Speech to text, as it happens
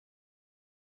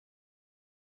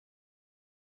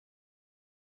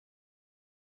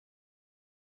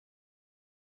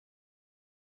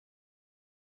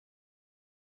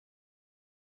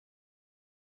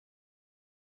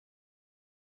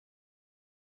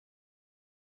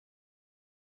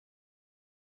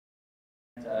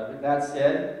With that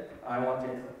said, I want to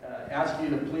ask you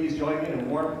to please join me in a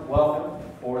warm welcome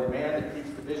for the man that keeps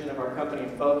the vision of our company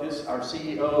in focus, our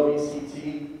CEO of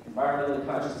ECT, Environmentally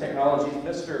Conscious Technologies,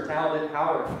 Mr. Talbott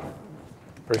Howard.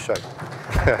 Appreciate it.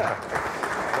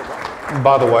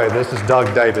 By the way, this is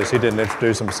Doug Davis. He didn't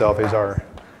introduce himself. He's our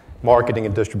marketing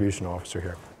and distribution officer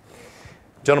here.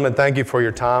 Gentlemen, thank you for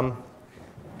your time.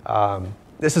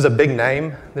 This is a big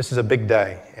name. This is a big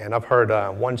day. And I've heard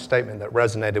one statement that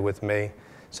resonated with me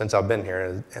since I've been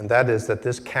here, and that is that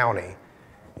this county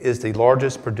is the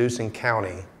largest producing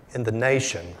county in the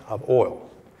nation of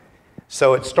oil.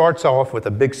 So it starts off with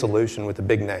a big solution with a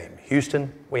big name.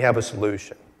 Houston, we have a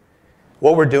solution.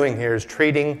 What we're doing here is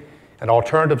treating an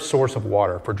alternative source of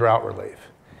water for drought relief.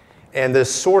 And this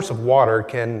source of water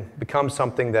can become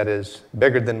something that is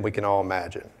bigger than we can all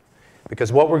imagine.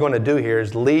 Because what we're going to do here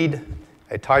is lead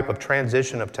a type of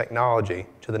transition of technology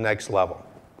to the next level.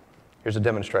 Here's a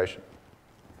demonstration.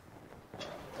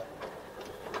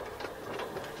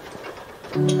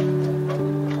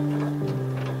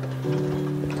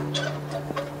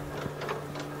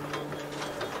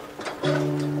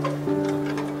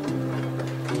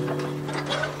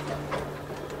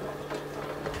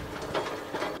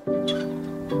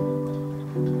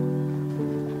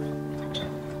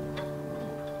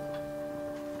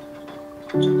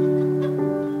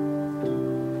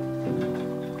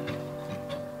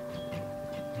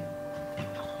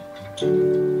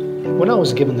 When I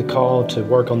was given the call to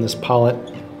work on this pilot,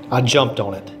 I jumped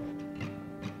on it.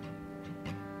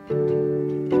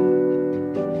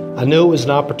 I knew it was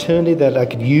an opportunity that I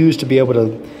could use to be able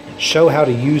to show how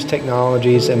to use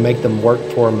technologies and make them work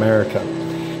for America.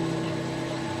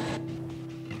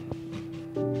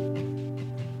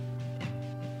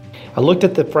 I looked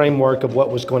at the framework of what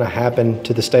was going to happen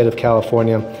to the state of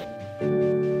California.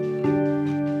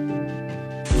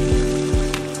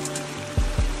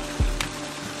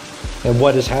 And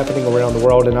what is happening around the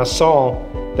world, and I saw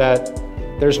that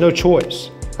there's no choice.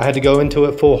 I had to go into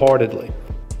it full-heartedly.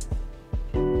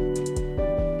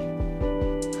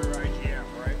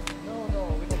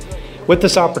 With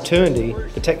this opportunity,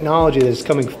 the technology that is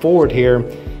coming forward here,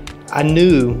 I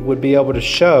knew would be able to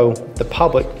show the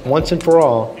public once and for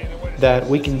all that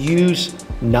we can use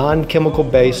non-chemical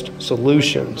based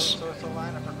solutions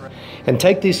and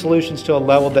take these solutions to a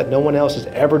level that no one else has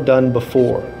ever done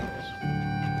before.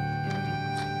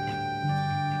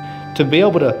 To be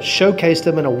able to showcase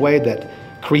them in a way that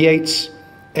creates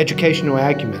educational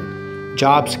acumen,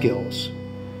 job skills,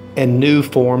 and new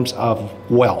forms of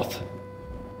wealth.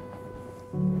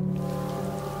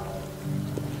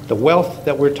 The wealth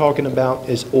that we're talking about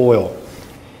is oil,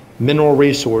 mineral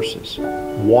resources,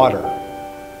 water.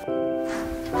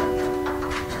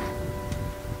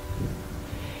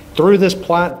 Through this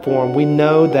platform, we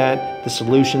know that the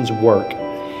solutions work.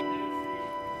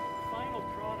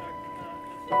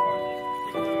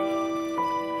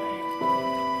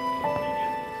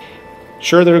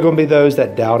 Sure, there are going to be those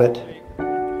that doubt it,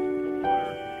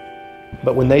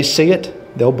 but when they see it,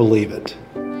 they'll believe it.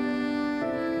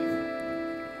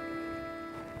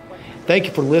 Thank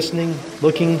you for listening,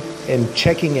 looking, and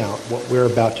checking out what we're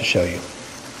about to show you.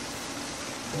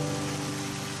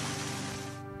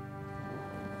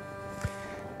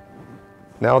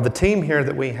 Now, the team here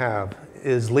that we have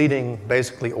is leading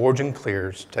basically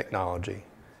OriginClear's technology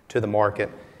to the market,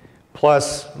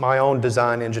 plus my own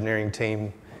design engineering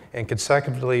team. And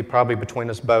consecutively, probably between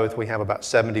us both, we have about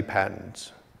 70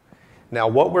 patents. Now,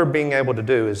 what we're being able to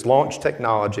do is launch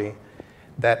technology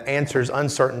that answers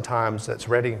uncertain times that's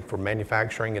ready for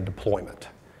manufacturing and deployment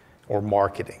or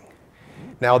marketing.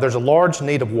 Now, there's a large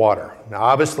need of water. Now,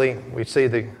 obviously, we see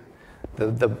the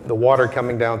water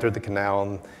coming down through the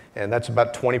canal, and that's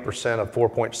about 20% of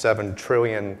 4.7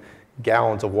 trillion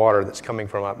gallons of water that's coming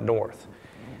from up north.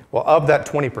 Well, of that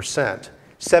 20%,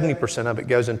 70% of it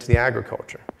goes into the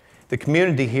agriculture. The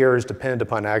community here is dependent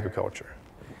upon agriculture.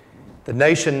 The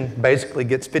nation basically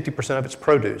gets 50% of its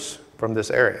produce from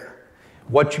this area.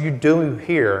 What you do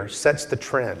here sets the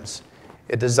trends.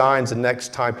 It designs the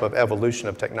next type of evolution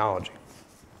of technology.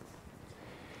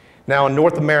 Now in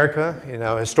North America,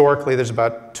 historically there's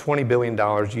about $20 billion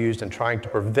used in trying to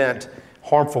prevent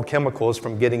harmful chemicals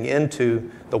from getting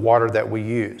into the water that we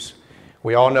use.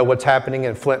 We all know what's happening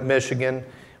in Flint, Michigan.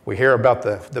 We hear about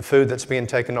the food that's being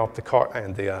taken off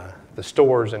the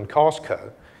stores in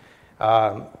Costco.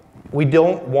 We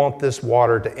don't want this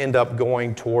water to end up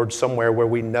going towards somewhere where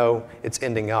we know it's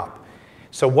ending up.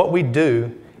 So what we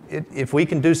do, if we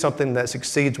can do something that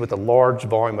succeeds with a large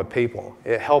volume of people,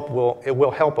 it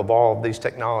will help evolve these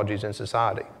technologies in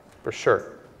society, for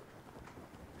sure.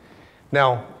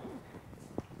 Now,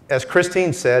 as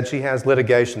Christine said, she has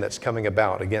litigation that's coming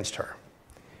about against her.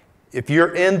 If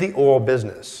you're in the oil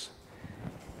business,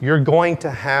 you're going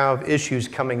to have issues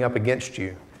coming up against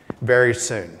you very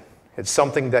soon. It's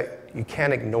something that you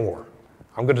can't ignore.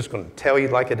 I'm just going to tell you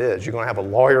like it is. You're going to have a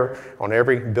lawyer on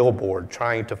every billboard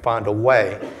trying to find a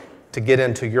way to get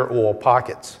into your oil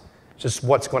pockets. It's just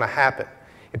what's going to happen.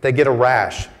 If they get a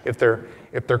rash, if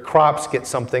their crops get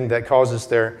something that causes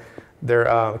their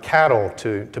cattle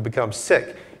to become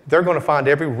sick, they're going to find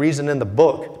every reason in the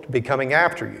book to be coming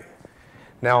after you.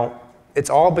 Now, it's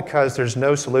all because there's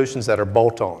no solutions that are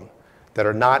bolt-on, that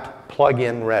are not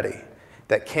plug-in ready,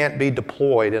 that can't be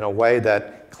deployed in a way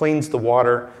that cleans the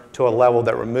water to a level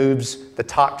that removes the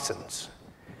toxins.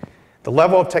 The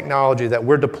level of technology that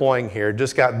we're deploying here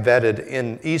just got vetted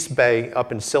in East Bay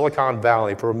up in Silicon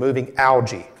Valley for removing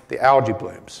algae, the algae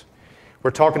blooms.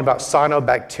 We're talking about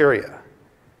cyanobacteria.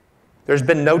 There's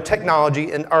been no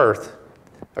technology in Earth,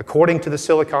 according to the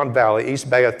Silicon Valley East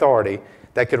Bay Authority,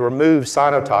 that could remove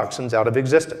cyanotoxins out of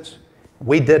existence.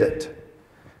 We did it.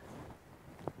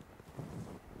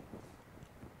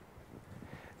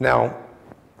 Now,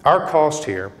 our cost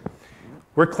here,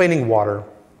 we're cleaning water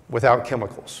without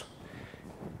chemicals.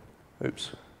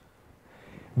 Oops.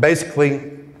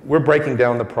 Basically, we're breaking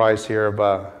down the price here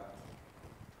of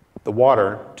the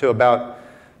water to about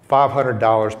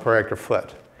 $500 per acre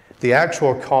foot. The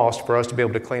actual cost for us to be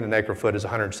able to clean an acre foot is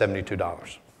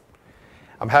 $172.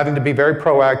 I'm having to be very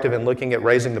proactive in looking at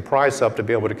raising the price up to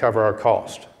be able to cover our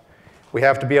cost. We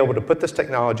have to be able to put this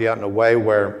technology out in a way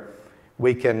where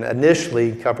we can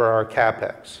initially cover our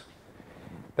CapEx.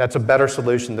 That's a better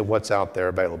solution than what's out there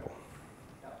available.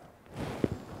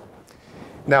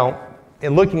 Now,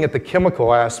 in looking at the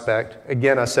chemical aspect,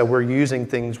 again, I said we're using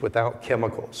things without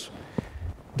chemicals.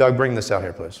 Doug, bring this out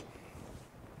here, please.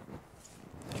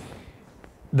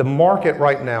 The market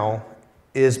right now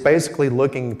is basically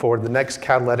looking for the next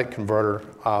catalytic converter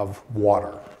of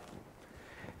water.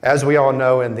 As we all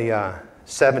know, in the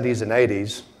 70s and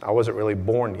 80s, I wasn't really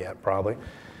born yet probably,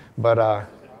 but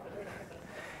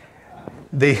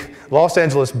the Los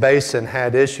Angeles basin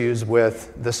had issues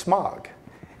with the smog.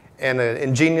 And an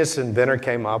ingenious inventor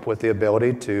came up with the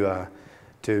ability to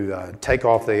take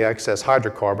off the excess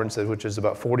hydrocarbons, which is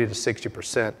about 40 to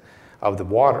 60% of the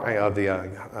water, of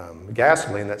the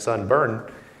gasoline that's unburned,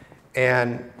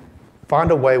 and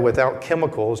find a way without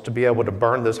chemicals to be able to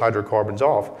burn those hydrocarbons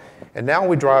off. And now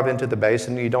we drive into the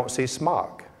basin and you don't see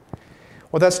smog.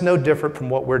 Well, that's no different from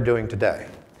what we're doing today.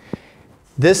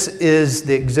 This is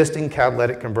the existing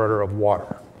catalytic converter of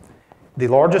water. The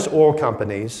largest oil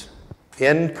companies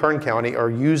in Kern County are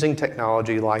using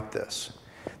technology like this.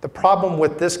 The problem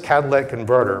with this catalytic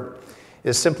converter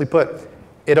is, simply put,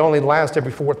 it only lasts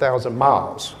every 4,000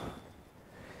 miles.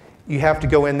 You have to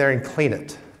go in there and clean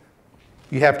it.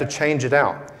 You have to change it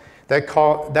out. That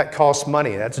costs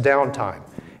money, that's downtime.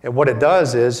 And what it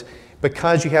does is,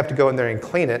 because you have to go in there and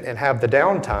clean it and have the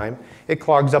downtime, it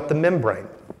clogs up the membrane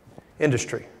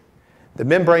industry. The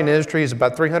membrane industry is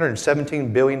about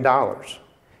 $317 billion.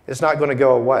 It's not going to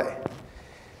go away.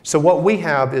 So what we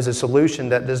have is a solution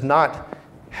that does not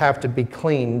have to be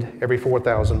cleaned every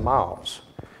 4,000 miles.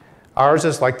 Ours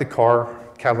is like the car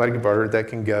catalytic converter that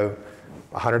can go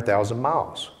 100,000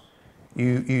 miles.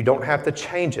 You don't have to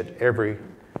change it every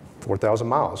 4,000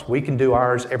 miles. We can do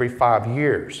ours every 5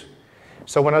 years.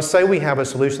 So when I say we have a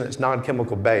solution that's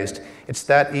non-chemical based, it's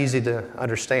that easy to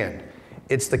understand.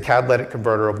 It's the catalytic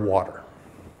converter of water.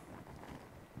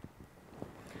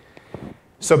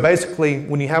 So basically,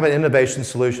 when you have an innovation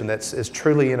solution that's as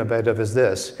truly innovative as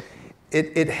this,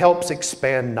 it helps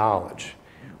expand knowledge.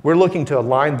 We're looking to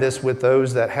align this with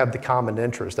those that have the common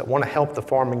interest, that want to help the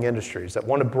farming industries, that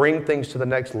want to bring things to the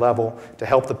next level to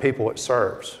help the people it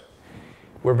serves.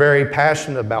 We're very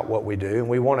passionate about what we do, and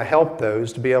we want to help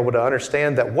those to be able to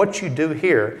understand that what you do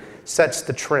here sets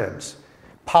the trends.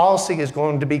 Policy is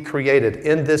going to be created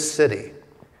in this city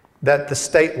that the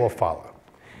state will follow.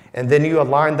 And then you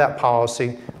align that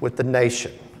policy with the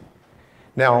nation.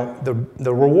 Now,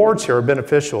 the rewards here are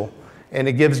beneficial, and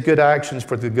it gives good actions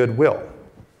for the goodwill.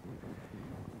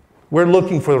 We're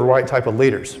looking for the right type of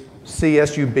leaders.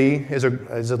 CSUB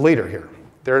is a leader here.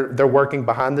 They're working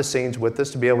behind the scenes with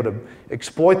us to be able to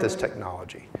exploit this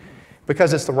technology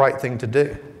because it's the right thing to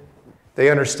do. They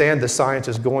understand the science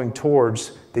is going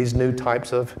towards these new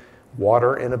types of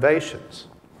water innovations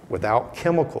without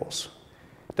chemicals.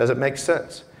 Does it make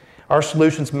sense? Our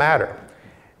solutions matter.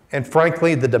 And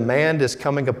frankly, the demand is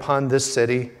coming upon this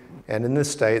city and in this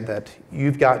state that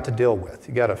you've got to deal with.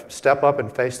 You've got to step up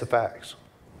and face the facts.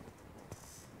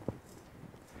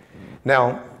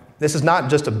 Now, this is not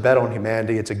just a bet on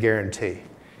humanity, it's a guarantee.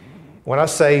 When I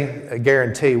say a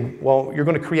guarantee, well, you're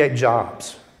going to create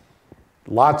jobs,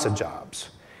 lots of jobs.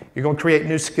 You're going to create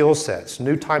new skill sets,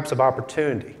 new types of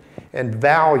opportunity, and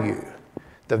value.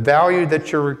 The value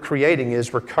that you're creating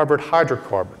is recovered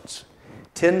hydrocarbons.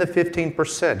 10 to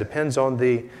 15%, depends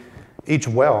on each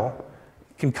well,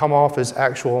 can come off as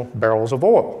actual barrels of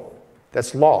oil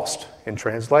that's lost in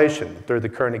translation through the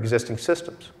current existing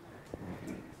systems.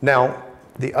 Now,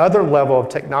 the other level of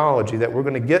technology that we're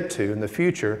going to get to in the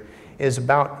future is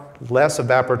about less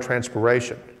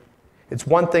evapotranspiration. It's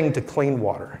one thing to clean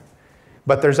water,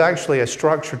 but there's actually a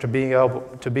structure to be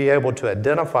able to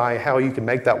identify how you can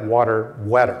make that water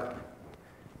wetter.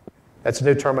 That's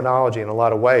new terminology in a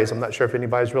lot of ways. I'm not sure if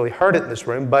anybody's really heard it in this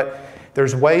room, but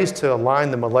there's ways to align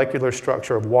the molecular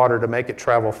structure of water to make it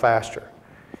travel faster.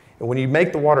 And when you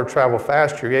make the water travel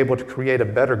faster, you're able to create a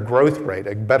better growth rate,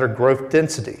 a better growth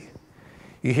density.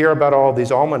 You hear about all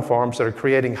these almond farms that are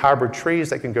creating hybrid trees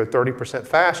that can go 30%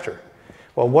 faster.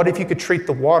 Well, what if you could treat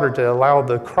the water to allow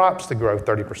the crops to grow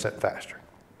 30% faster?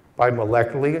 By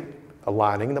molecularly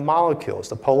aligning the molecules,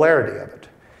 the polarity of it.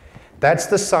 That's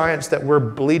the science that we're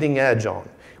bleeding edge on.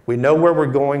 We know where we're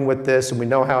going with this, and we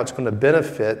know how it's going to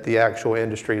benefit the actual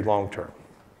industry long term.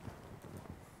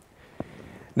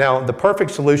 Now, the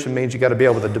perfect solution means you got to be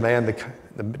able to demand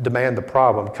the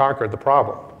problem, conquer the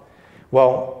problem.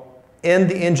 Well, in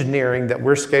the engineering that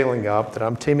we're scaling up, that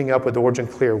I'm teaming up with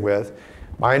OriginClear with,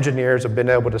 my engineers have been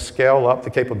able to scale up the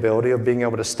capability of being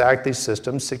able to stack these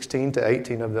systems, 16 to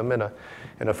 18 of them in a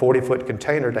 40-foot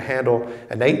container to handle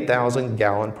an 8,000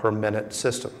 gallon per minute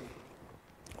system.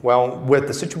 Well, with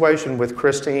the situation with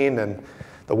Christine and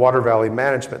the Water Valley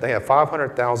Management, they have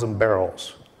 500,000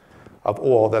 barrels of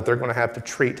oil that they're going to have to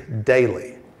treat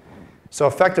daily. So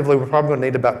effectively, we're probably going to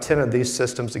need about 10 of these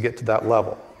systems to get to that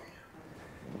level.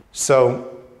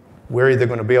 So we're either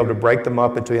going to be able to break them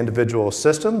up into individual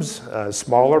systems,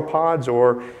 smaller pods,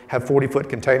 or have 40-foot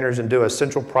containers and do a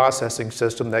central processing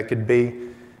system that could be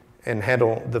and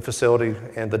handle the facility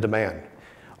and the demand.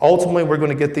 Ultimately, we're going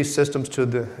to get these systems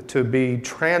to be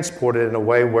transported in a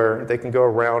way where they can go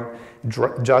around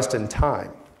just in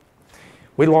time.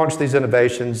 We launched these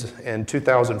innovations in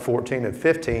 2014 and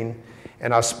 15,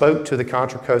 and I spoke to the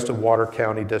Contra Costa Water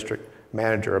County District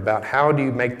Manager about how do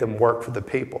you make them work for the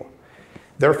people.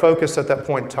 Their focus at that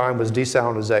point in time was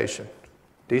desalinization.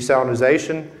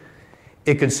 Desalinization,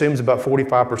 it consumes about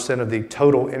 45% of the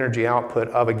total energy output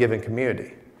of a given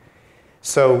community.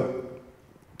 So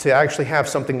to actually have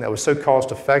something that was so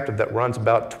cost effective that runs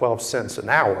about 12 cents an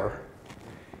hour,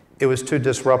 it was too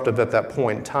disruptive at that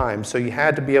point in time. So you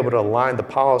had to be able to align the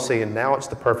policy, and now it's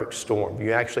the perfect storm.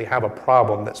 You actually have a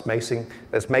problem that's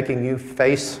making you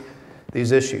face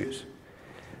these issues.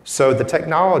 So the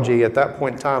technology at that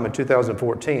point in time in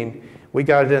 2014, we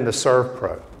got it into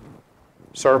ServPro,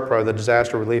 the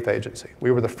Disaster Relief Agency. We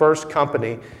were the first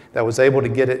company that was able to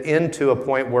get it into a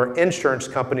point where insurance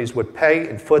companies would pay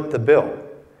and foot the bill.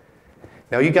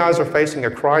 Now you guys are facing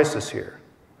a crisis here.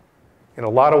 In a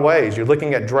lot of ways, you're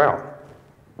looking at drought.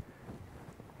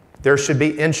 There should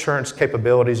be insurance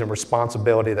capabilities and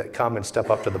responsibility that come and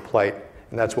step up to the plate,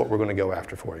 and that's what we're going to go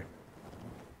after for you.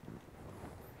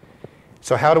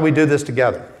 So how do we do this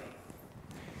together?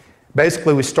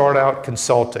 Basically, we start out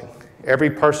consulting.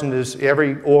 Every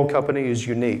oil company is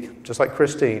unique, just like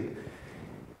Christine.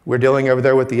 We're dealing over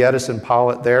there with the Edison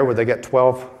pilot there, where they got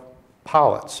 12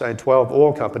 pilots and 12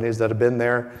 oil companies that have been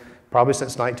there probably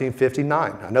since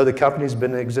 1959. I know the company's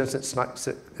been in existence since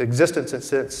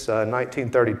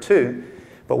 1932,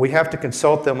 but we have to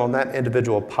consult them on that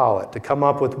individual pilot to come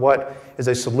up with what is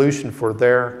a solution for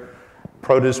their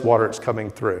produce water that's coming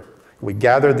through. We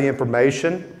gather the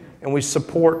information and we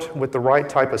support with the right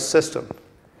type of system.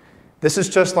 This is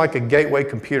just like a gateway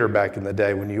computer back in the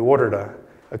day when you ordered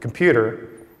a computer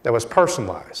that was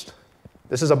personalized.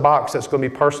 This is a box that's going to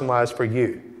be personalized for you.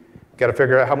 You've got to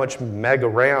figure out how much mega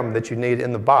RAM that you need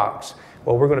in the box.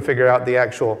 Well, we're going to figure out the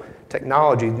actual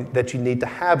technology that you need to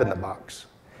have in the box.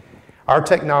 Our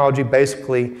technology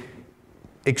basically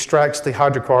extracts the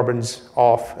hydrocarbons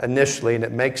off initially, and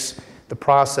it makes the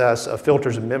process of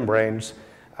filters and membranes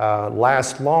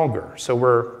last longer. So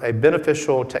we're a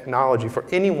beneficial technology for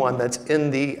anyone that's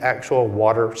in the actual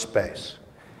water space.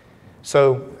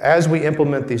 So as we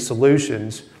implement these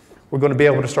solutions, we're going to be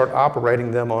able to start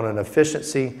operating them on an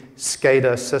efficiency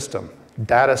SCADA system,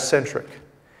 data-centric.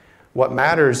 What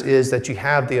matters is that you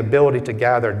have the ability to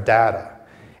gather data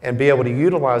and be able to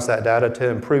utilize that data to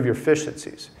improve your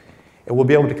efficiencies. And we'll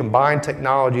be able to combine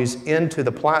technologies into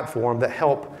the platform that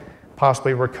help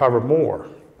possibly recover more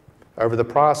over the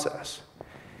process.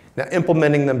 Now,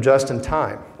 implementing them just in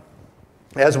time.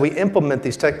 As we implement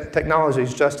these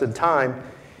technologies just in time,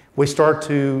 we start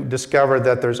to discover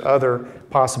that there's other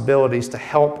possibilities to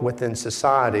help within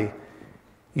society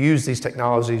use these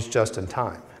technologies just in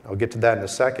time. I'll get to that in a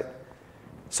second.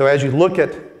 So as you look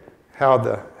at how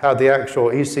the actual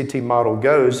ECT model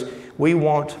goes, we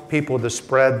want people to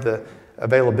spread the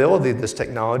availability of this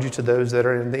technology to those that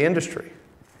are in the industry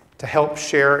to help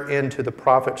share into the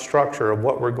profit structure of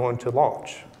what we're going to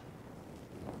launch.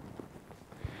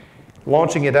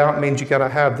 Launching it out means you got to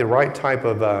have the right type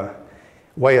of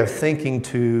way of thinking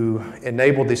to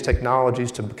enable these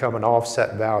technologies to become an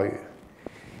offset value.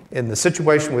 In the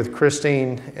situation with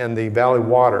Christine and the Valley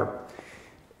Water,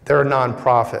 they're a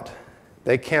nonprofit.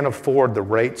 They can't afford the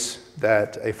rates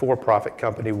that a for-profit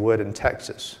company would in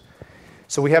Texas.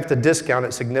 So we have to discount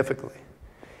it significantly.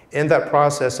 In that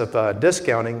process of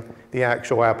discounting the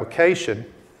actual application,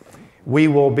 we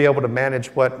will be able to manage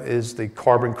what is the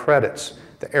carbon credits,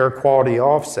 the air quality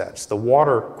offsets, the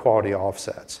water quality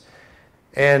offsets,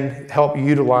 and help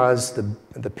utilize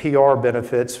the PR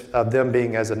benefits of them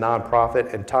being as a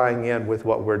nonprofit and tying in with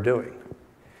what we're doing.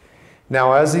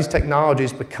 Now, as these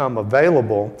technologies become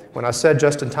available, when I said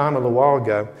just in time a little while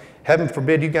ago, heaven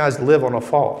forbid you guys live on a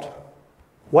fault.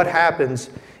 What happens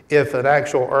if an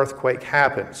actual earthquake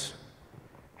happens?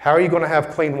 How are you going to have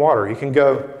clean water? You can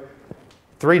go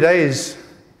 3 days,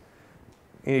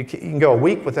 you can go a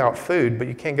week without food, but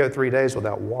you can't go 3 days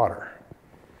without water.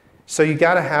 So you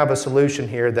got to have a solution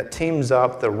here that teams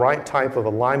up the right type of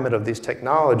alignment of these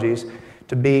technologies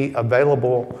to be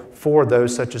available for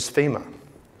those such as FEMA.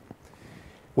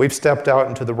 We've stepped out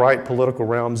into the right political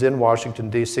realms in Washington,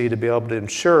 D.C. to be able to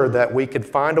ensure that we could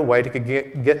find a way to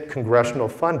get congressional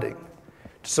funding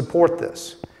to support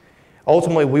this.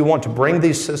 Ultimately, we want to bring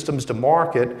these systems to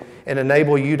market and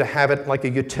enable you to have it like a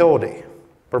utility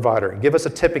provider. Give us a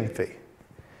tipping fee.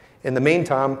 In the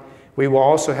meantime, we will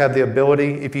also have the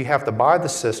ability, if you have to buy the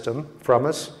system from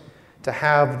us, to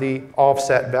have the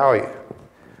offset value.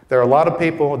 There are a lot of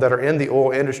people that are in the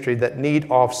oil industry that need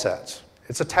offsets.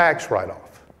 It's a tax write-off.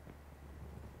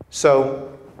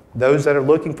 So those that are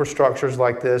looking for structures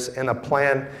like this and a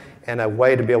plan and a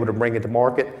way to be able to bring it to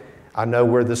market, I know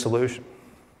we're the solution.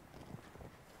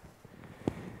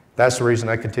 That's the reason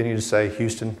I continue to say,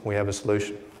 Houston, we have a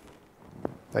solution.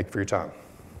 Thank you for your time.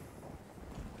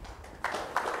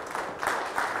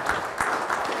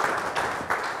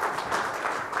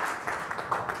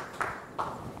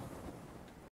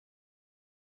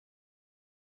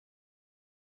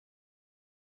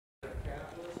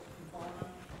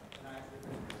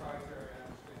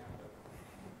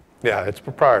 Yeah, it's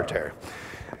proprietary.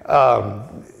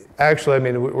 Actually, I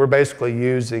mean, we're basically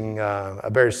using a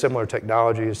very similar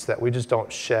technology, is that we just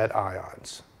don't shed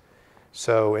ions.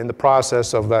 So in the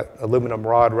process of that aluminum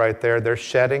rod right there, they're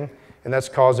shedding, and that's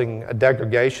causing a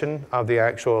degradation of the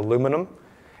actual aluminum,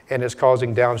 and it's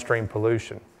causing downstream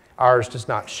pollution. Ours does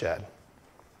not shed.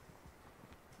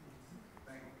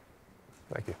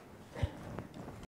 Thank you.